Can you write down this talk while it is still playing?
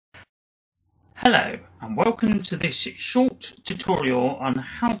Hello and welcome to this short tutorial on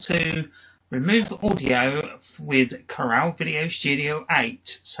how to remove audio with Corel Video Studio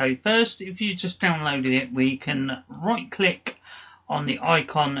 8. So first, if you just downloaded it, we can right click on the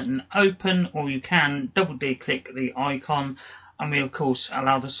icon and open, or you can double D click the icon, and we of course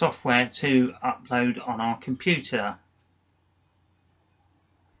allow the software to upload on our computer.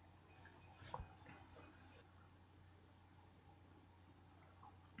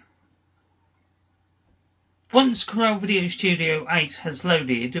 Once Corel Video Studio 8 has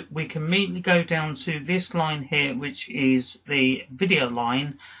loaded, we can immediately go down to this line here, which is the video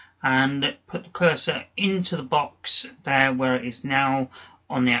line, and put the cursor into the box there where it is now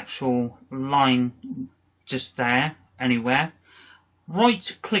on the actual line, just there, anywhere.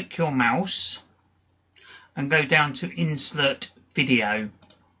 Right click your mouse and go down to Insert Video.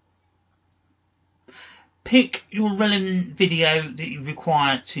 Pick your relevant video that you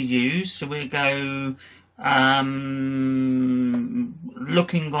require to use, so we'll go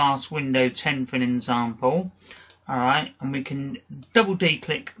Looking Glass Window 10 for an example. Alright, and we can double D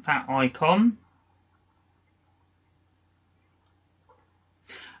click that icon,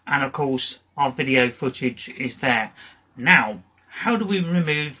 and of course our video footage is there. Now, how do we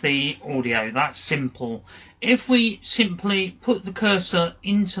remove the audio? That's simple. If we simply put the cursor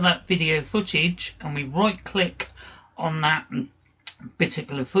into that video footage and we right click on that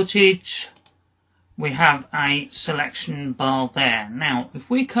particular footage, we have a selection bar there. Now, if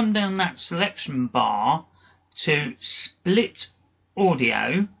we come down that selection bar to split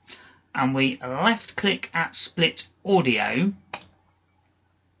audio and we left click at split audio,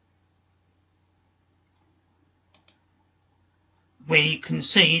 we can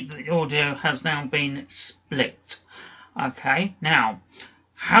see that the audio has now been split. Okay, now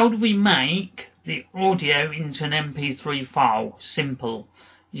how do we make the audio into an MP3 file? Simple.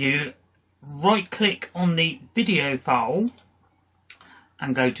 You right click on the video file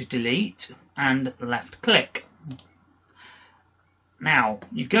and go to delete and left click. Now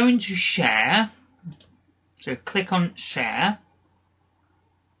you go into share, so click on share,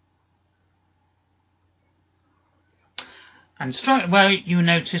 and straight away you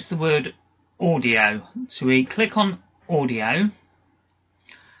notice the word audio, so we click on audio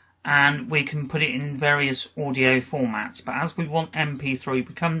and we can put it in various audio formats, but as we want MP3,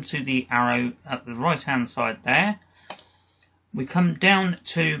 we come to the arrow at the right hand side there. We come down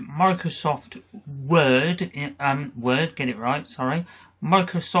to Microsoft Word, get it right, sorry,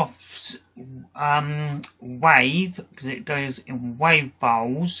 Microsoft's Wave, because it goes in WAV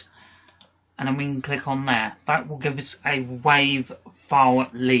files, and then we can click on there. That will give us a WAV file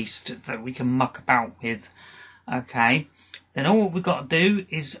at least that we can muck about with. Okay, then all we've got to do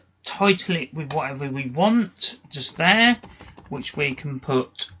is title it with whatever we want, just there, which we can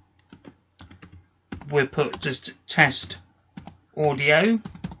put, we'll put just test audio.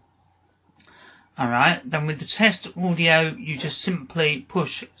 Alright, then with the test audio you just simply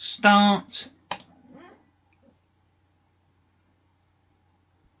push start,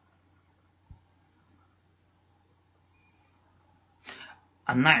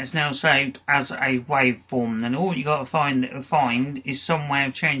 and that is now saved as a waveform. Then all you got to find is some way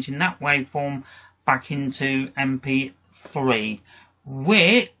of changing that waveform back into MP3,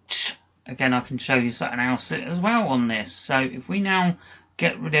 which again I can show you something else as well on this. So if we now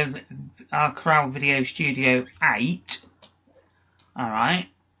get rid of our Corel Video Studio 8, alright,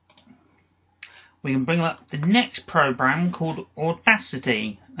 we can bring up the next program called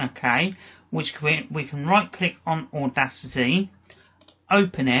Audacity, okay, which we can right click on Audacity,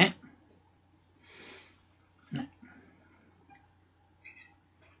 open it,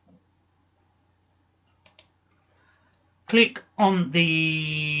 click on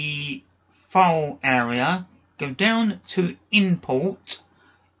the file area, go down to import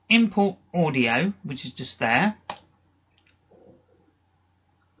audio, which is just there,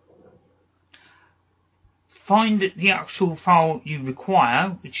 find the actual file you require,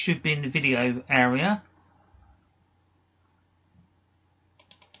 which should be in the video area,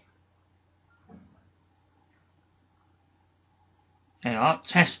 there you are,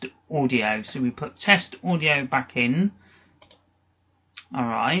 test audio. So we put test audio back in.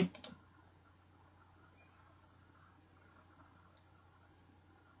 Alright.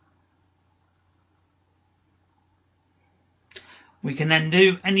 We can then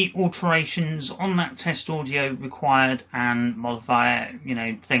do any alterations on that test audio required and modify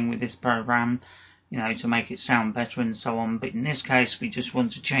it, thing with this program, to make it sound better and so on. But in this case, we just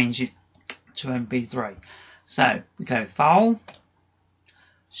want to change it to MP3. So we go File,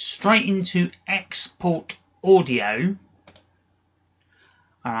 straight into Export Audio,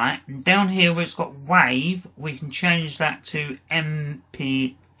 Alright, and down here where it's got wave, we can change that to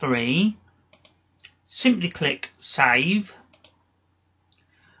MP3. Simply click save.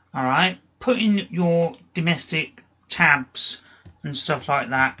 Alright, put in your domestic tabs and stuff like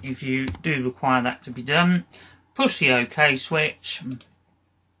that if you do require that to be done. Push the OK switch.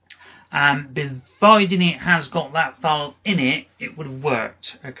 Providing it has got that file in it, it would have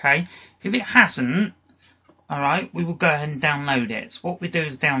worked. Okay, if it hasn't, alright, we will go ahead and download it. So what we do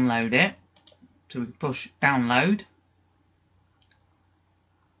is download it. So we push download.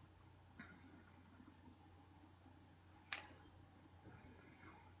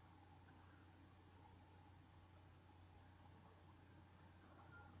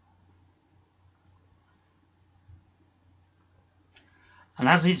 And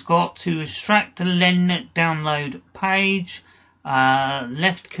as it's got to extract the LEN download page,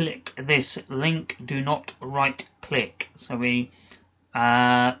 left click this link, do not right click. So we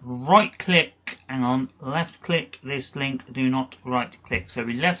right click, hang on, left click this link, do not right click. So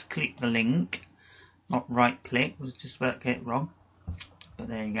we left click the link, not right click, was just about to get it wrong. But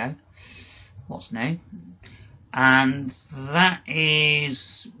there you go. What's new? And that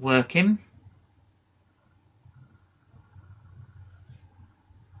is working.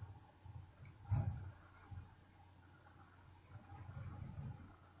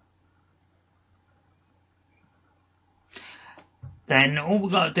 Then all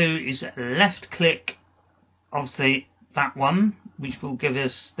we've got to do is left click, obviously that one, which will give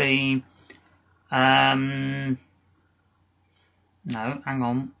us the, no, hang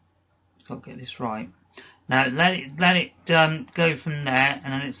on, got to get this right. Now let it go from there,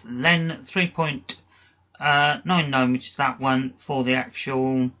 and then it's LEN 3.99, which is that one for the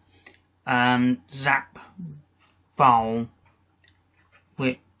actual zap file,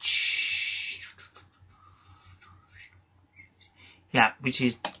 which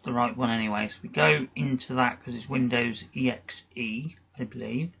is the right one anyway. So we go into that because it's Windows EXE, I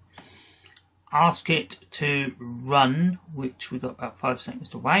believe. Ask it to run, which we've got about 5 seconds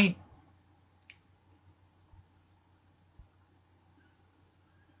to wait.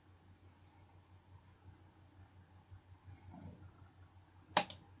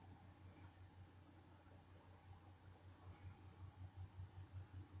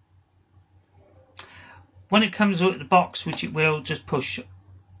 When it comes out of the box, which it will, just push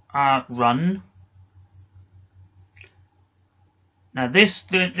run. Now this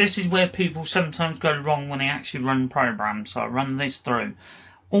is where people sometimes go wrong when they actually run programs. So I run this through.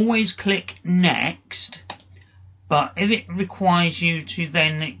 Always click next, but if it requires you to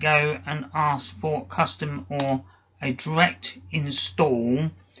then go and ask for custom or a direct install,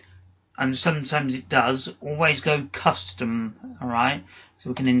 and sometimes it does, always go custom. Alright, so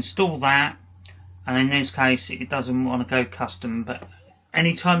we can install that. And in this case, it doesn't want to go custom, but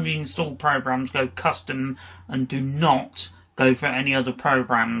anytime you install programs, go custom and do not go for any other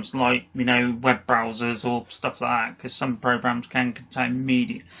programs like, you know, web browsers or stuff like that, because some programs can contain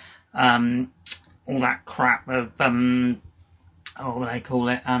media, all that crap of, what do they call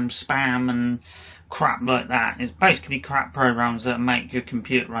it, spam and crap like that. It's basically crap programs that make your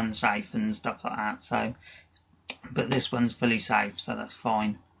computer unsafe and stuff like that. So, but this one's fully safe, so that's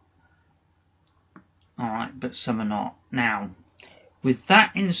fine. Alright, but some are not. Now, with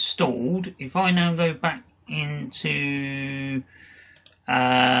that installed, if I now go back into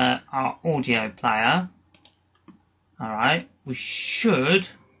our audio player, alright, we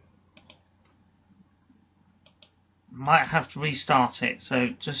might have to restart it, so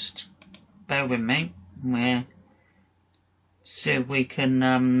just bear with me. We'll see if we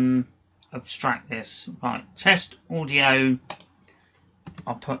can abstract this. Right, test audio.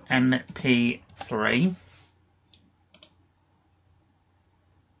 I'll put Mp3.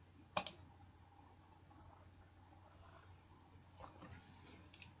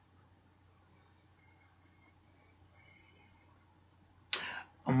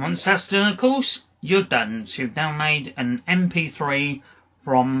 And once that's done, of course, you're done. So you've now made an Mp3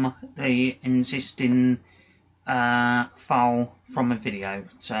 from the existing file from a video.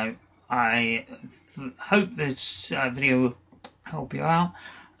 So I hope this video will help you out.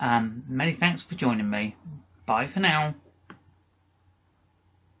 Many thanks for joining me. Bye for now.